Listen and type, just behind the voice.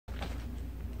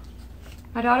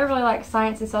My daughter really likes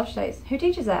science and social studies. Who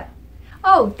teaches that?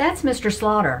 Oh, that's Mr.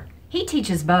 Slaughter. He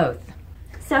teaches both.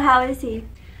 So how is he?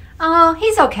 Oh,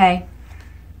 he's okay.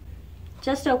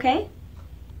 Just okay?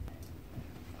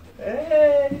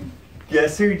 Hey!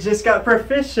 Guess who just got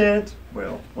proficient?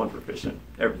 Well, one proficient.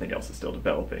 Everything else is still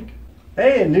developing.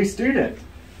 Hey, a new student!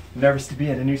 Nervous to be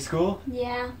at a new school?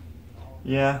 Yeah.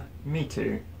 Yeah, me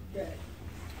too.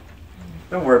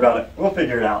 Don't worry about it. We'll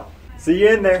figure it out. See you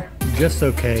in there. Just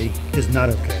okay is not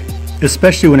okay,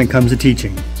 especially when it comes to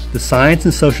teaching. The Science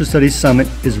and Social Studies Summit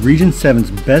is Region 7's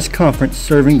best conference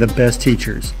serving the best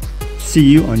teachers. See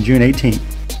you on June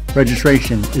 18th.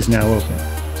 Registration is now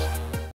open.